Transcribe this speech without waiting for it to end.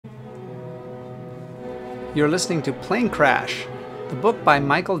You're listening to Plane Crash, the book by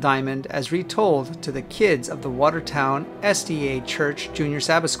Michael Diamond as retold to the kids of the Watertown SDA Church Junior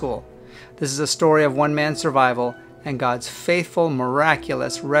Sabbath School. This is a story of one man's survival and God's faithful,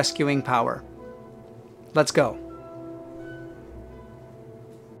 miraculous rescuing power. Let's go.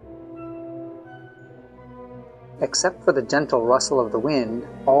 Except for the gentle rustle of the wind,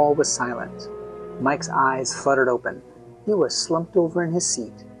 all was silent. Mike's eyes fluttered open. He was slumped over in his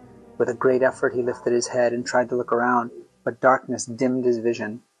seat. With a great effort, he lifted his head and tried to look around, but darkness dimmed his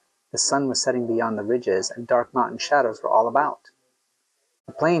vision. The sun was setting beyond the ridges, and dark mountain shadows were all about.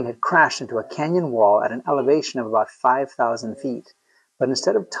 The plane had crashed into a canyon wall at an elevation of about 5,000 feet, but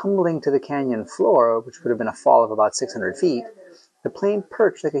instead of tumbling to the canyon floor, which would have been a fall of about 600 feet, the plane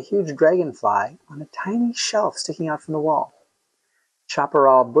perched like a huge dragonfly on a tiny shelf sticking out from the wall.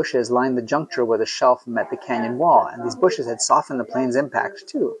 Chaparral bushes lined the juncture where the shelf met the canyon wall, and these bushes had softened the plane's impact,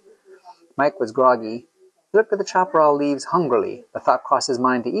 too. Mike was groggy. He looked at the chaparral leaves hungrily. The thought crossed his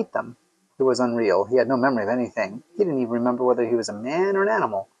mind to eat them. It was unreal. He had no memory of anything. He didn't even remember whether he was a man or an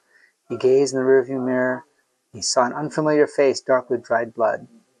animal. He gazed in the rearview mirror. He saw an unfamiliar face dark with dried blood.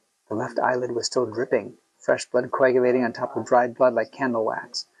 The left eyelid was still dripping, fresh blood coagulating on top of dried blood like candle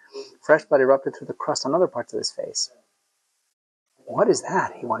wax. Fresh blood erupted through the crust on other parts of his face. What is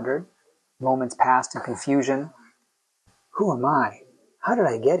that? He wondered. Moments passed in confusion. Who am I? How did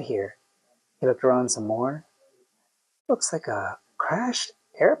I get here? He looked around some more. Looks like a crashed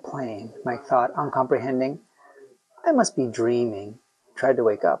airplane, Mike thought, uncomprehending. I must be dreaming. He tried to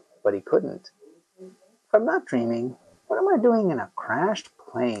wake up, but he couldn't. If I'm not dreaming, what am I doing in a crashed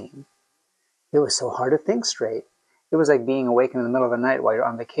plane? It was so hard to think straight. It was like being awakened in the middle of the night while you're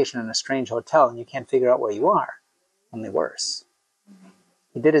on vacation in a strange hotel and you can't figure out where you are. Only worse.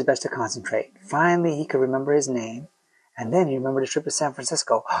 He did his best to concentrate. Finally, he could remember his name. And then he remembered his trip to San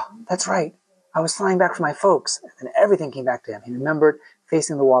Francisco. Oh, that's right. I was flying back for my folks. And then everything came back to him. He remembered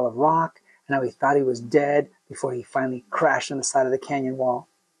facing the wall of rock, and how he thought he was dead before he finally crashed on the side of the canyon wall.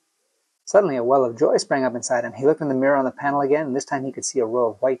 Suddenly, a well of joy sprang up inside him. He looked in the mirror on the panel again, and this time he could see a row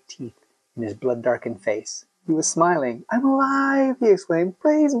of white teeth in his blood-darkened face. He was smiling. I'm alive, he exclaimed.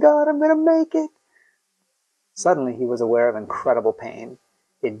 Praise God, I'm going to make it. Suddenly, he was aware of incredible pain.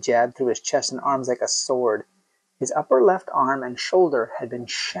 It jabbed through his chest and arms like a sword. His upper left arm and shoulder had been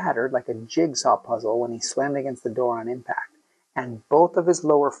shattered like a jigsaw puzzle when he slammed against the door on impact, and both of his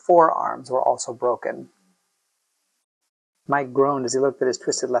lower forearms were also broken. Mike groaned as he looked at his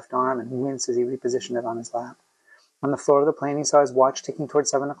twisted left arm and winced as he repositioned it on his lap. On the floor of the plane, he saw his watch ticking toward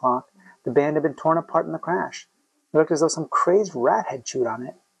 7 o'clock. The band had been torn apart in the crash. It looked as though some crazed rat had chewed on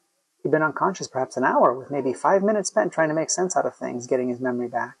it. He'd been unconscious perhaps an hour, with maybe 5 minutes spent trying to make sense out of things, getting his memory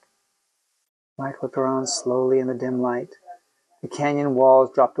back. Mike looked around slowly in the dim light. The canyon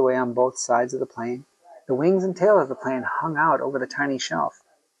walls dropped away on both sides of the plane. The wings and tail of the plane hung out over the tiny shelf.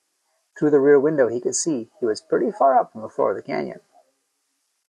 Through the rear window he could see he was pretty far up from the floor of the canyon.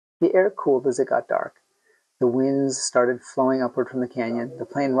 The air cooled as it got dark. The winds started flowing upward from the canyon. The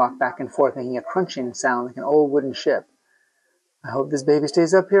plane rocked back and forth, making a crunching sound like an old wooden ship. I hope this baby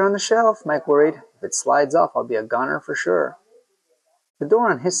stays up here on the shelf, Mike worried. If it slides off, I'll be a goner for sure. The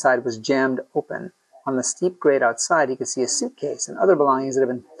door on his side was jammed open. On the steep grade outside, he could see a suitcase and other belongings that had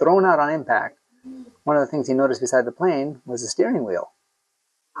been thrown out on impact. One of the things he noticed beside the plane was the steering wheel.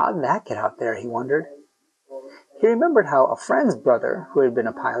 How did that get out there, he wondered. He remembered how a friend's brother, who had been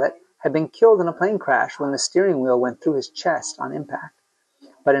a pilot, had been killed in a plane crash when the steering wheel went through his chest on impact.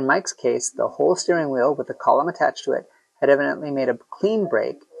 But in Mike's case, the whole steering wheel, with the column attached to it, had evidently made a clean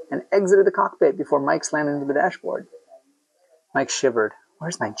break and exited the cockpit before Mike slammed into the dashboard. Mike shivered.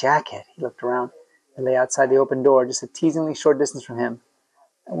 Where's my jacket? He looked around. It lay outside the open door, just a teasingly short distance from him.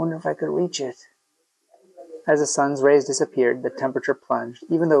 I wonder if I could reach it. As the sun's rays disappeared, the temperature plunged.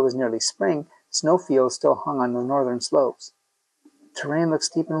 Even though it was nearly spring, snowfields still hung on the northern slopes. The terrain looked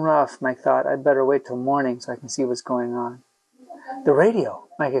steep and rough, Mike thought. I'd better wait till morning so I can see what's going on. The radio,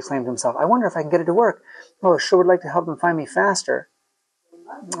 Mike exclaimed to himself. I wonder if I can get it to work. Oh, I sure would like to help them find me faster.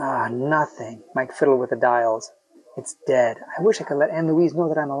 Nothing. Mike fiddled with the dials. It's dead. I wish I could let Anne Louise know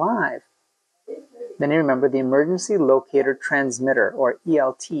that I'm alive. Then he remembered the emergency locator transmitter, or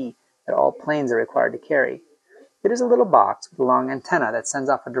ELT, that all planes are required to carry. It is a little box with a long antenna that sends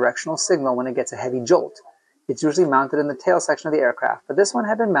off a directional signal when it gets a heavy jolt. It's usually mounted in the tail section of the aircraft, but this one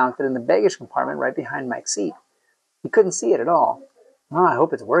had been mounted in the baggage compartment right behind Mike's seat. He couldn't see it at all. I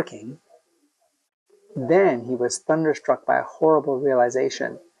hope it's working. Then he was thunderstruck by a horrible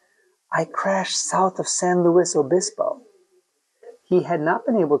realization. I crashed south of San Luis Obispo. He had not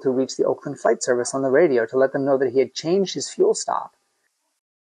been able to reach the Oakland Flight Service on the radio to let them know that he had changed his fuel stop.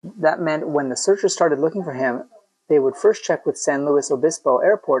 That meant when the searchers started looking for him, they would first check with San Luis Obispo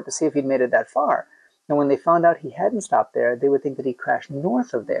Airport to see if he'd made it that far. And when they found out he hadn't stopped there, they would think that he crashed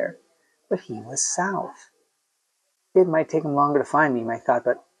north of there. But he was south. It might take him longer to find me, Mike thought,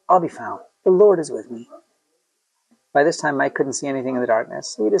 but I'll be found. The Lord is with me. By this time, Mike couldn't see anything in the darkness,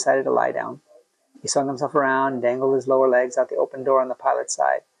 so he decided to lie down. He swung himself around and dangled his lower legs out the open door on the pilot's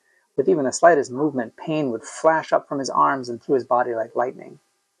side. With even the slightest movement, pain would flash up from his arms and through his body like lightning.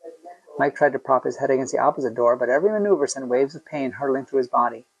 Mike tried to prop his head against the opposite door, but every maneuver sent waves of pain hurtling through his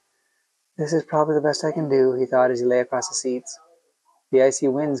body. This is probably the best I can do, he thought as he lay across the seats. The icy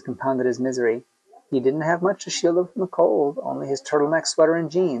winds compounded his misery. He didn't have much to shield him from the cold, only his turtleneck sweater and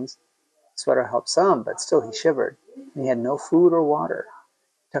jeans. The sweater helped some, but still he shivered, and he had no food or water.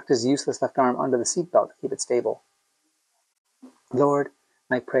 He tucked his useless left arm under the seatbelt to keep it stable. Lord,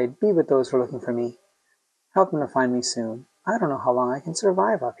 Mike prayed, be with those who are looking for me. Help them to find me soon. I don't know how long I can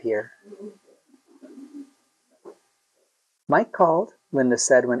survive up here. Mike called, Linda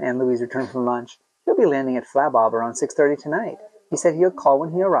said when Anne Louise returned from lunch. He'll be landing at Flabob around 6:30 tonight. He said he'll call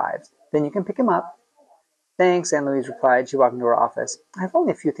when he arrives. Then you can pick him up. Thanks, Anne Louise replied. She walked into her office. I have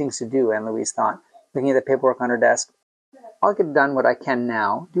only a few things to do, Anne Louise thought, looking at the paperwork on her desk. I'll get done what I can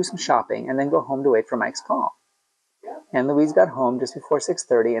now, do some shopping, and then go home to wait for Mike's call. Anne Louise got home just before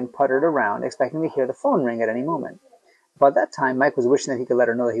 6:30 and puttered around, expecting to hear the phone ring at any moment. About that time, Mike was wishing that he could let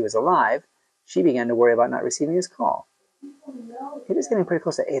her know that he was alive. She began to worry about not receiving his call. It is getting pretty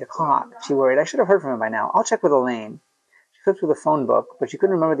close to 8 o'clock, she worried. I should have heard from him by now. I'll check with Elaine. She flipped through the phone book, but she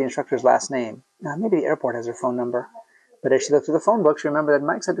couldn't remember the instructor's last name. Maybe the airport has her phone number. But as she looked through the phone book, she remembered that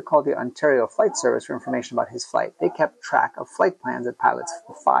Mike said to call the Ontario Flight Service for information about his flight. They kept track of flight plans that pilots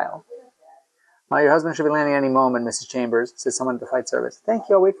file. Well, your husband should be landing any moment, Mrs. Chambers, said someone at the flight service. Thank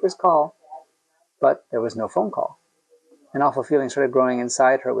you, I'll wait for his call. But there was no phone call. An awful feeling started growing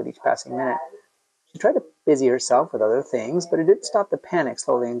inside her with each passing minute. She tried to busy herself with other things, but it didn't stop the panic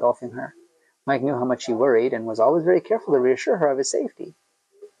slowly engulfing her. Mike knew how much she worried and was always very careful to reassure her of his safety.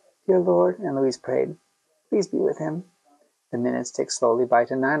 Dear Lord, Anne Louise prayed, please be with him. The minutes ticked slowly by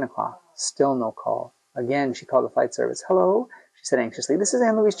to 9 o'clock. Still no call. Again, she called the flight service. Hello, she said anxiously. This is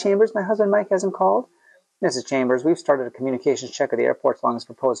Anne Louise Chambers. My husband Mike hasn't called. Mrs. Chambers, we've started a communications check of the airport's along his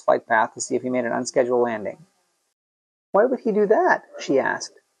proposed flight path to see if he made an unscheduled landing. Why would he do that? She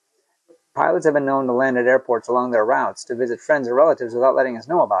asked. Pilots have been known to land at airports along their routes to visit friends or relatives without letting us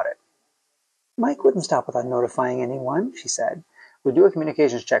know about it. Mike wouldn't stop without notifying anyone, she said. We'll do a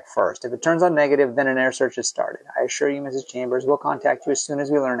communications check first. If it turns out negative, then an air search is started. I assure you, Mrs. Chambers, we'll contact you as soon as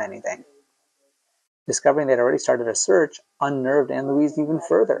we learn anything. Discovering they had already started a search unnerved Anne Louise even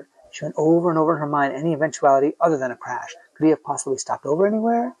further. She went over and over in her mind any eventuality other than a crash. Could he have possibly stopped over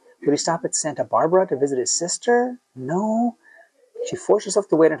anywhere? Would he stop at Santa Barbara to visit his sister? No. She forced herself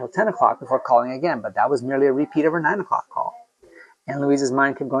to wait until 10 o'clock before calling again, but that was merely a repeat of her 9 o'clock call. Anne Louise's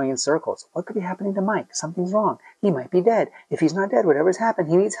mind kept going in circles. What could be happening to Mike? Something's wrong. He might be dead. If he's not dead, whatever's happened,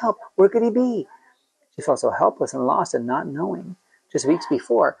 he needs help. Where could he be? She felt so helpless and lost and not knowing. Just weeks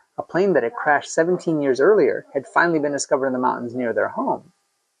before, a plane that had crashed 17 years earlier had finally been discovered in the mountains near their home.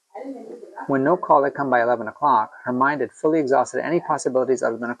 When no call had come by 11 o'clock, her mind had fully exhausted any possibilities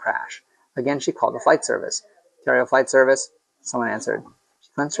other than a crash. Again, she called the flight service. Ontario Flight Service. Someone answered. She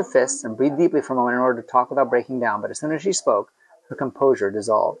clenched her fists and breathed deeply for a moment in order to talk without breaking down, but as soon as she spoke, her composure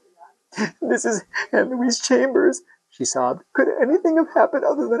dissolved. This is Anne Louise Chambers, she sobbed. Could anything have happened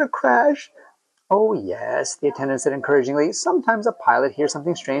other than a crash? Oh, yes, the attendant said encouragingly. Sometimes a pilot hears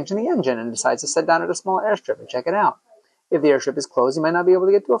something strange in the engine and decides to sit down at a small airstrip and check it out. If the airstrip is closed, he might not be able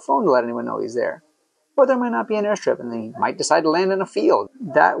to get to a phone to let anyone know he's there. Or there might not be an airstrip, and he might decide to land in a field.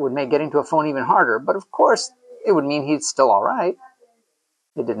 That would make getting to a phone even harder, but of course, it would mean he's still all right.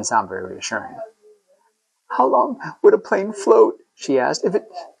 It didn't sound very reassuring. How long would a plane float, she asked, if it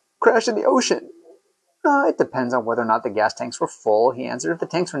crashed in the ocean? It depends on whether or not the gas tanks were full, he answered. If the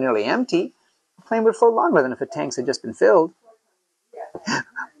tanks were nearly empty, the plane would float longer than if the tanks had just been filled.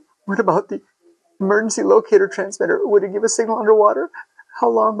 What about the emergency locator transmitter? Would it give a signal underwater? How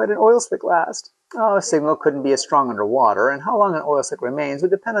long might an oil slick last? A signal couldn't be as strong underwater, and how long an oil slick remains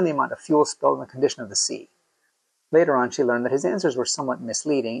would depend on the amount of fuel spilled and the condition of the sea. Later on, she learned that his answers were somewhat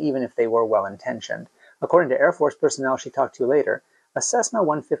misleading, even if they were well-intentioned. According to Air Force personnel she talked to later, a Cessna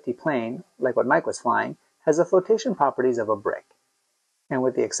 150 plane, like what Mike was flying, has the flotation properties of a brick. And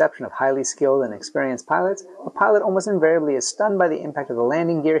with the exception of highly skilled and experienced pilots, a pilot almost invariably is stunned by the impact of the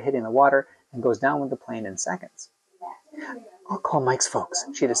landing gear hitting the water and goes down with the plane in seconds. I'll call Mike's folks,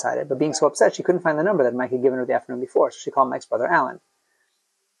 she decided, but being so upset she couldn't find the number that Mike had given her the afternoon before, so she called Mike's brother Alan.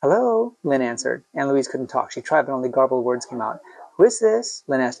 Hello, Lynn answered. Anne Louise couldn't talk. She tried, but only garbled words came out. Who is this?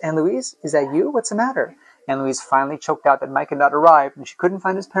 Lynn asked. Anne Louise, is that you? What's the matter? Anne Louise finally choked out that Mike had not arrived, and she couldn't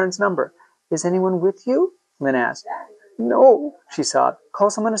find his parents' number. Is anyone with you? Lynn asked. No, she sobbed. Call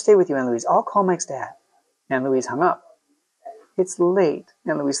someone to stay with you, Anne Louise. I'll call Mike's dad. Anne Louise hung up. It's late,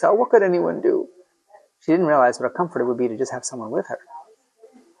 Anne Louise thought. What could anyone do? She didn't realize what a comfort it would be to just have someone with her.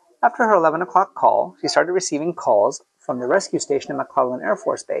 After her 11 o'clock call, she started receiving calls from the rescue station at McClellan Air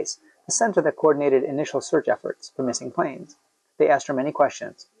Force Base, the center that coordinated initial search efforts for missing planes. They asked her many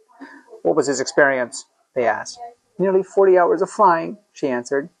questions. What was his experience? They asked. Nearly 40 hours of flying, she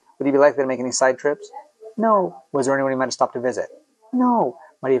answered. Would he be likely to make any side trips? No. Was there anyone he might have stopped to visit? No.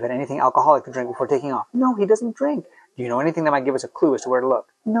 Might he have had anything alcoholic to drink before taking off? No, he doesn't drink. Do you know anything that might give us a clue as to where to look?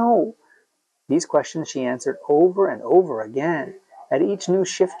 No. These questions she answered over and over again. At each new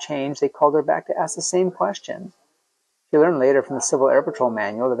shift change, they called her back to ask the same questions. She learned later from the Civil Air Patrol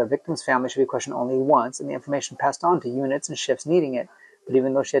manual that the victim's family should be questioned only once and the information passed on to units and shifts needing it. But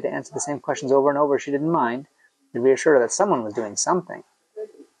even though she had to answer the same questions over and over, she didn't mind. It reassured her that someone was doing something.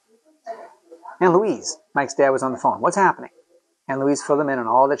 Anne Louise, Mike's dad was on the phone. What's happening? Anne Louise filled him in on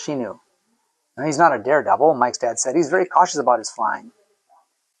all that she knew. No, he's not a daredevil, Mike's dad said. He's very cautious about his flying.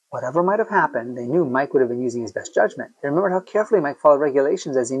 Whatever might have happened, they knew Mike would have been using his best judgment. They remembered how carefully Mike followed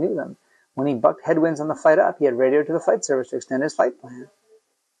regulations as he knew them. When he bucked headwinds on the flight up, he had radioed to the flight service to extend his flight plan.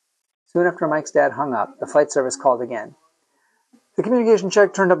 Soon after Mike's dad hung up, the flight service called again. The communication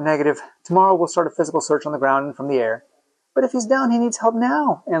check turned up negative. Tomorrow we'll start a physical search on the ground and from the air. But if he's down, he needs help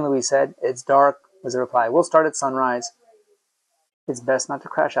now, Anne Louise said. It's dark, was the reply. We'll start at sunrise. It's best not to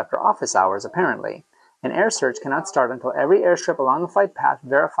crash after office hours, apparently. An air search cannot start until every airstrip along the flight path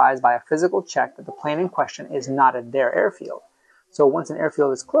verifies by a physical check that the plane in question is not at their airfield. So once an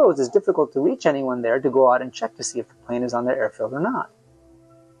airfield is closed, it's difficult to reach anyone there to go out and check to see if the plane is on their airfield or not.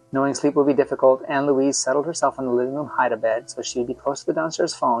 Knowing sleep would be difficult, Anne Louise settled herself in the living room hide-a-bed so she would be close to the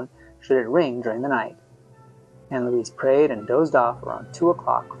downstairs phone should it ring during the night. Anne Louise prayed and dozed off around 2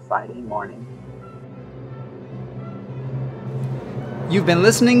 o'clock Friday morning. You've been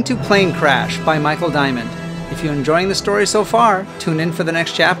listening to Plane Crash by Michael Diamond. If you're enjoying the story so far, tune in for the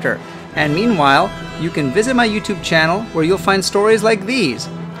next chapter. And meanwhile, you can visit my YouTube channel where you'll find stories like these,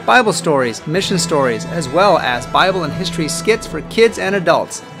 Bible stories, mission stories, as well as Bible and history skits for kids and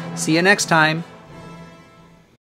adults. See you next time.